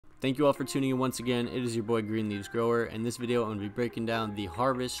Thank you all for tuning in once again. It is your boy Green Leaves Grower. In this video, I'm going to be breaking down the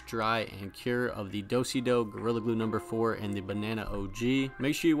harvest, dry, and cure of the Dosidos Gorilla Glue number 4 and the Banana OG.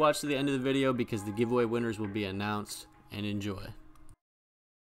 Make sure you watch to the end of the video because the giveaway winners will be announced, and enjoy.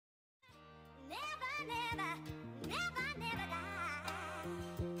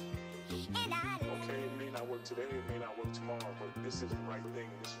 Today it may not work tomorrow, but this is the right thing.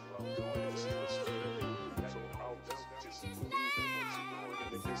 This is what I'm doing. This is what's true. So I'll just believe in what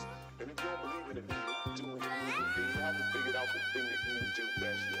you're doing. And if you don't believe in it, then you're doing it. Then you haven't figured out the thing that you do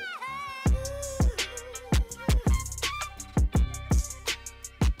best yet.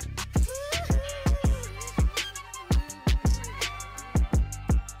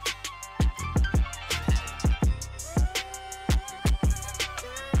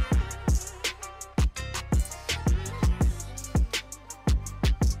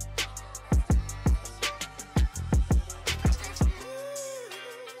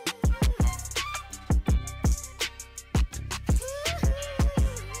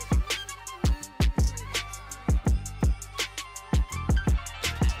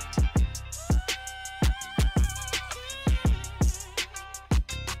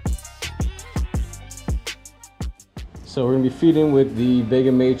 So we're going to be feeding with the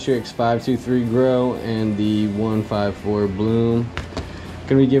Vegamatrix 523 Grow and the 154 Bloom. Going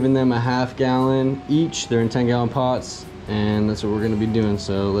to be giving them a ½ gallon each. They're in 10-gallon pots, and that's what we're going to be doing.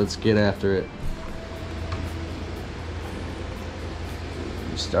 So let's get after it.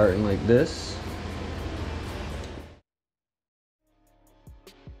 Starting like this.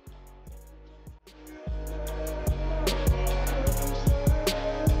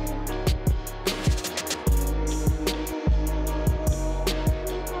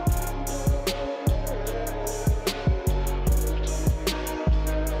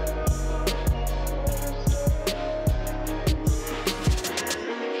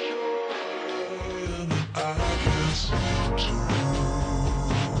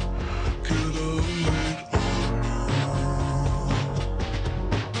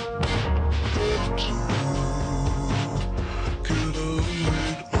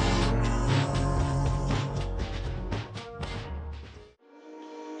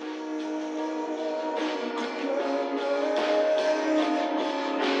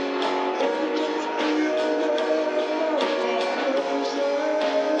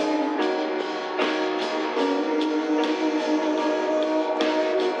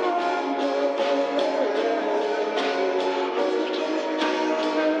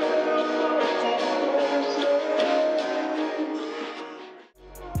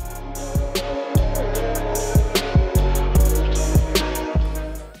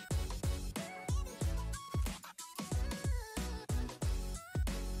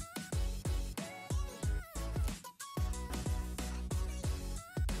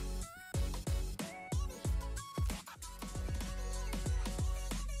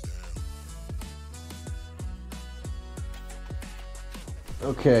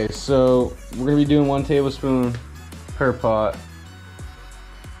 Okay, so we're gonna be doing 1 tablespoon per pot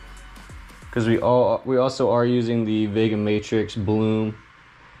because we also are using the Vegamatrix Bloom,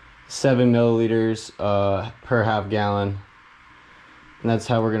 7 milliliters per ½ gallon, and that's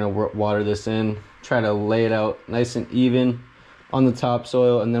how we're gonna water this in. Try to lay it out nice and even on the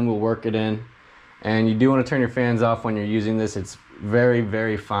topsoil, and then we'll work it in. And you do want to turn your fans off when you're using this. It's very,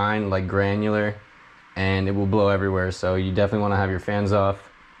 very fine, like granular, and it will blow everywhere, so you definitely want to have your fans off.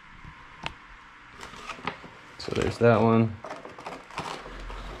 So there's that one.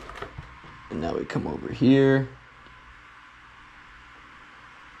 And now we come over here.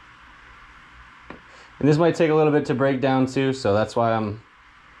 And this might take a little bit to break down too, so that's why I'm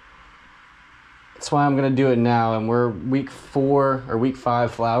gonna do it now. And we're week 4 or week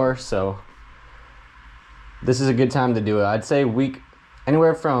 5 flower, so this is a good time to do it. I'd say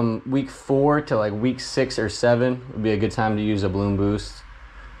anywhere from week 4 to like week 6 or 7 would be a good time to use a bloom boost.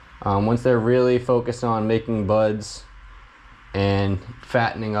 Once they're really focused on making buds and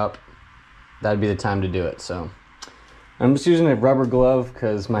fattening up, that'd be the time to do it. So I'm just using a rubber glove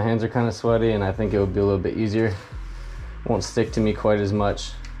because my hands are kind of sweaty, and I think it would be a little bit easier. Won't stick to me quite as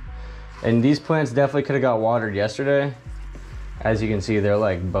much. And these plants definitely could have got watered yesterday. As you can see, they're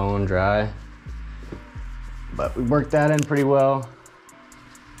like bone dry, but we worked that in pretty well.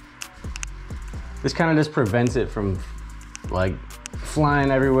 This kind of just prevents it from like flying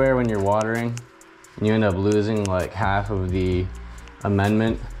everywhere when you're watering, and you end up losing like half of the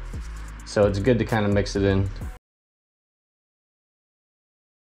amendment. So it's good to kind of mix it in.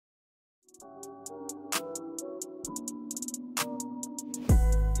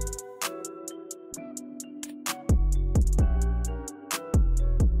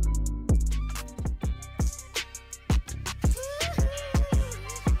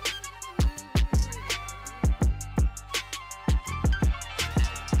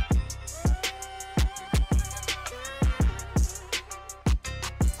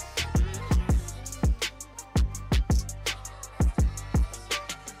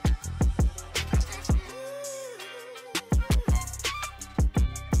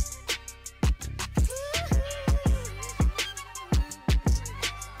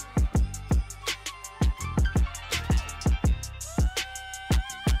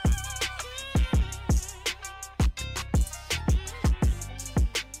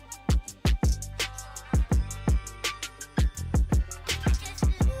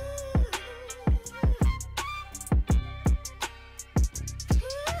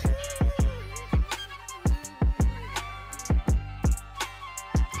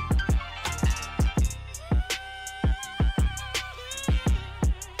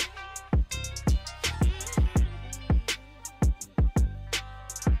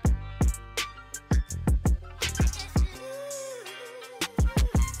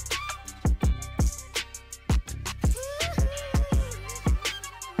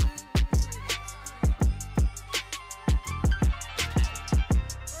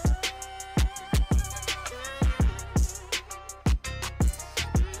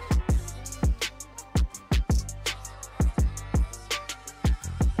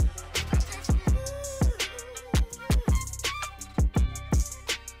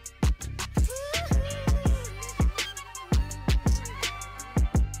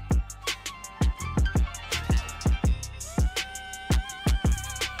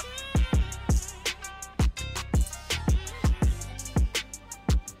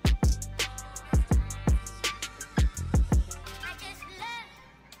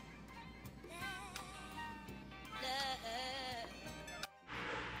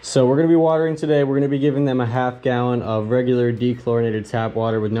 So we're going to be watering today. We're going to be giving them a ½ gallon of regular dechlorinated tap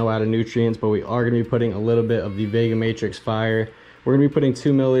water with no added nutrients, but we are going to be putting a little bit of the Vegamatrix Phyre. We're going to be putting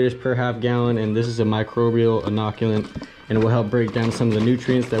 2 milliliters per ½ gallon, and this is a microbial inoculant, and it will help break down some of the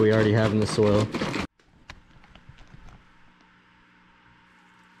nutrients that we already have in the soil.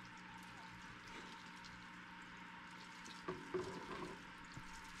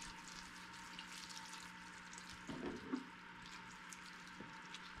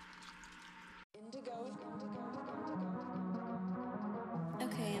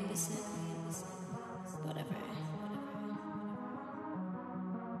 Okay, ambassador. Whatever.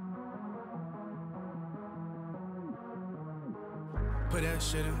 Put that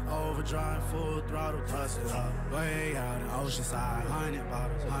shit in overdrive, full throttle, thrust it up. Way out in Oceanside, 100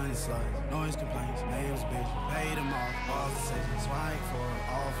 bottles, 100 slugs. Noise complaints, neighbors bitch, paid them all decisions. Swipe for it,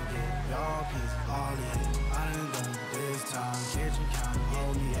 all forget. Y'all peace, all it. I done done it this time. Kitchen counter,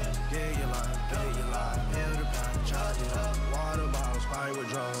 hold me up. Get your life, build a pack, charge it up. Water bottles, fight with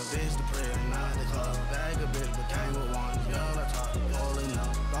drugs. This the prayer, not the club. Bag a bitch, but came with one. Girl, I talk, pulling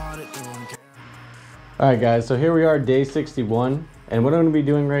up. Thought it through and Alright guys, so here we are, day 61. And what I'm going to be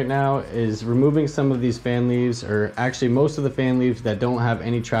doing right now is removing some of these fan leaves, or actually most of the fan leaves that don't have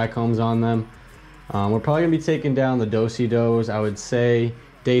any trichomes on them. We're probably going to be taking down the Dosidos, I would say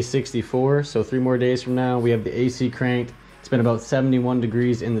day 64, so 3 more days from now. We have the AC cranked. It's been about 71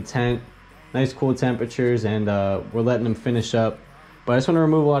 degrees in the tent. Nice cool temperatures, and we're letting them finish up. But I just want to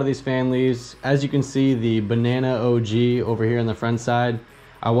remove a lot of these fan leaves. As you can see, the Banana OG over here on the front side,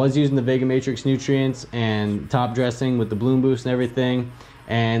 I was using the Vegamatrix nutrients and top dressing with the bloom boost and everything,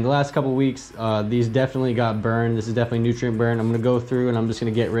 and the last couple weeks these definitely got burned. This is definitely nutrient burn. I'm going to go through and I'm just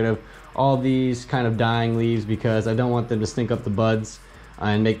going to get rid of all these kind of dying leaves because I don't want them to stink up the buds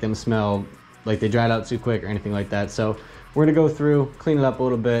and make them smell like they dried out too quick or anything like that. So we're going to go through, clean it up a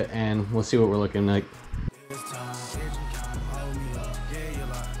little bit, and we'll see what we're looking like.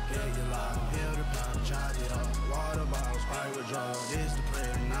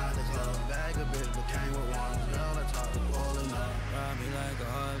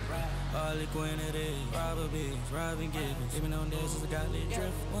 Even on this is a godly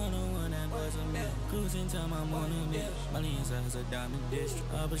drift. 101 and was a myth. Cruising time I'm on a mission. Money inside a diamond district.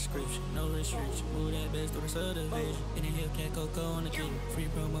 A prescription, no restriction. Move that best through the subdivision. In the Hellcat Coco on the kid. Free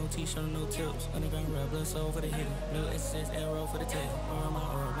promo t-shirt, no tips. Underground rap, blood soul for the hitter. No SS arrow for the tail.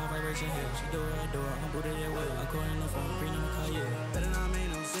 My vibration hill. She do it, I do it. I'm booted that way. I'm calling the phone, green on the car, yeah. Better not make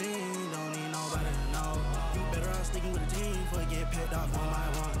no scene. Don't need nobody to know. You better off sticking with the team before you get picked off one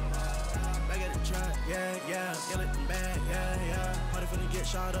by one. Back at the track, yeah, skeleton bag, yeah. Party finna get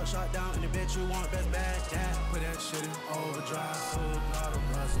shot up, shot down, and the bitch you want best bag, yeah. Put that shit in overdrive, full throttle,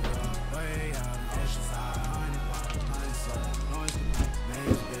 bust it up. Way out in Oceanside, 100 bottles, 100 slugs. Noise complaints,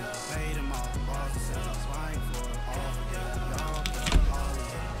 names bitch, paid them all, boss the sales, swipe for it, all forget. Y'all keep all of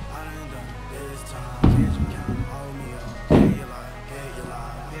it. I done done it this time. Kitchen counter, hold me up. Get your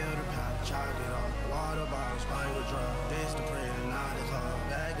life, build a pack, charge it up. Water bottles, fight with drugs. This the prayer, not the club.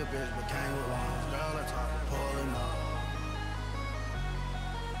 Bag a bitch, but came with one. Girl, I talk, pulling up.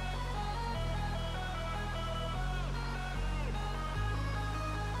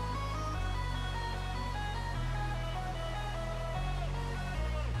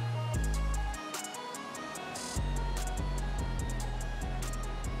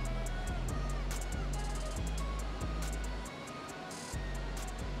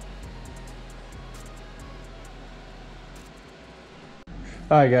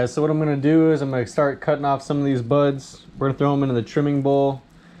 Alright guys, so what I'm going to do is I'm going to start cutting off some of these buds. We're going to throw them into the trimming bowl.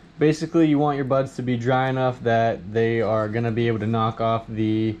 Basically, you want your buds to be dry enough that they are going to be able to knock off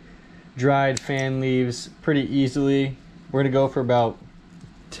the dried fan leaves pretty easily. We're going to go for about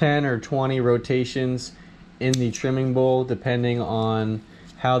 10 or 20 rotations in the trimming bowl depending on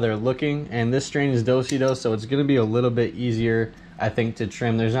how they're looking. And this strain is Dosidos, so it's going to be a little bit easier, I think, to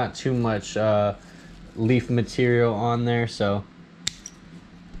trim. There's not too much leaf material on there, so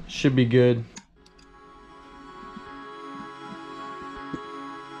should be good.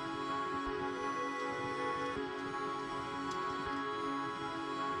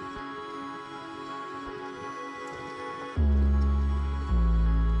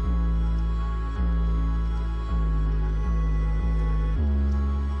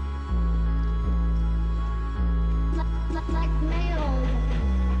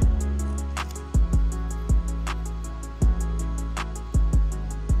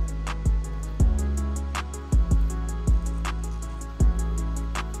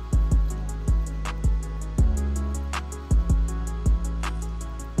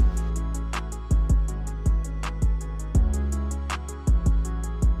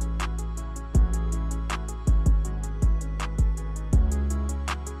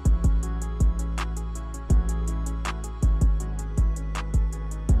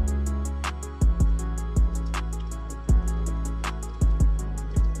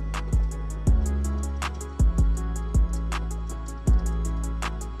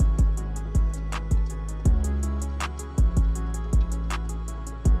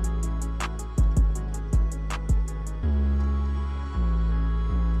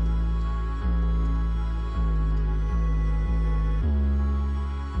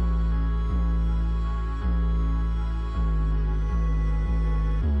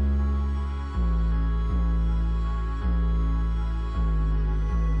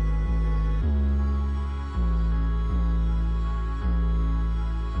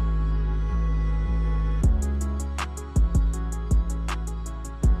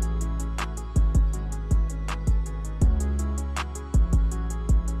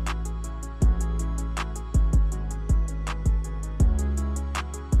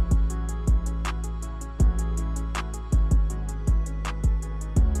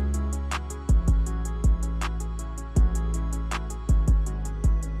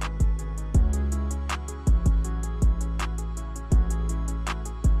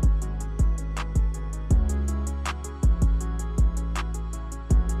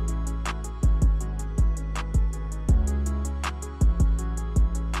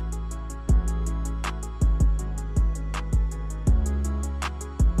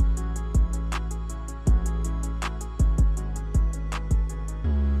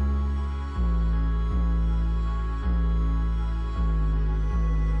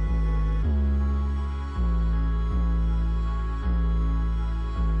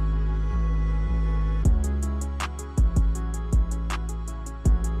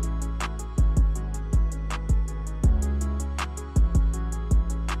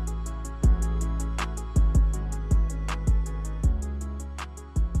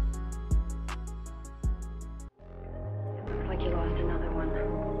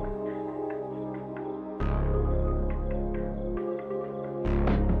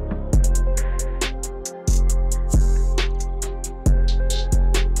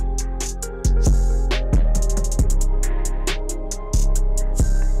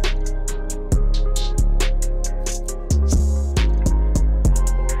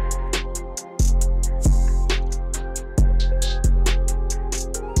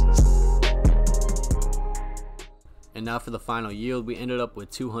 now for the final yield, we ended up with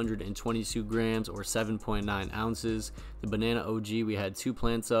 222 grams or 7.9 ounces. The Banana OG we had 2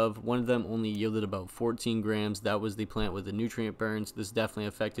 plants of. One of them only yielded about 14 grams. That was the plant with the nutrient burns. This definitely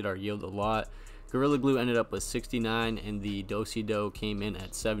affected our yield a lot. Gorilla Glue ended up with 69 and the Dosidos came in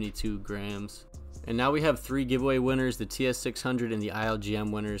at 72 grams. And now we have 3 giveaway winners, the TS600 and the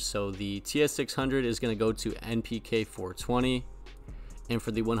ILGM winners. So the TS600 is going to go to NPK420. And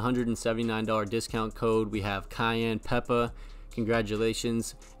for the $179 discount code, we have Cayenne Peppa.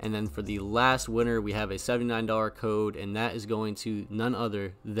 Congratulations. And then for the last winner, we have a $79 code, and that is going to none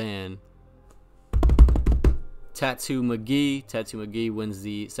other than Tattoo McGee. Tattoo McGee wins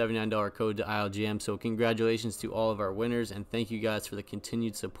the $79 code to ILGM. So congratulations to all of our winners, and thank you guys for the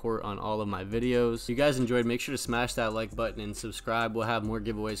continued support on all of my videos. If you guys enjoyed, make sure to smash that like button and subscribe. We'll have more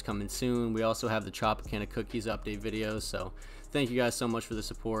giveaways coming soon. We also have the Tropicana Cookies update videos. So thank you guys so much for the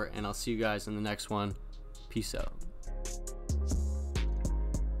support, and I'll see you guys in the next one. Peace out.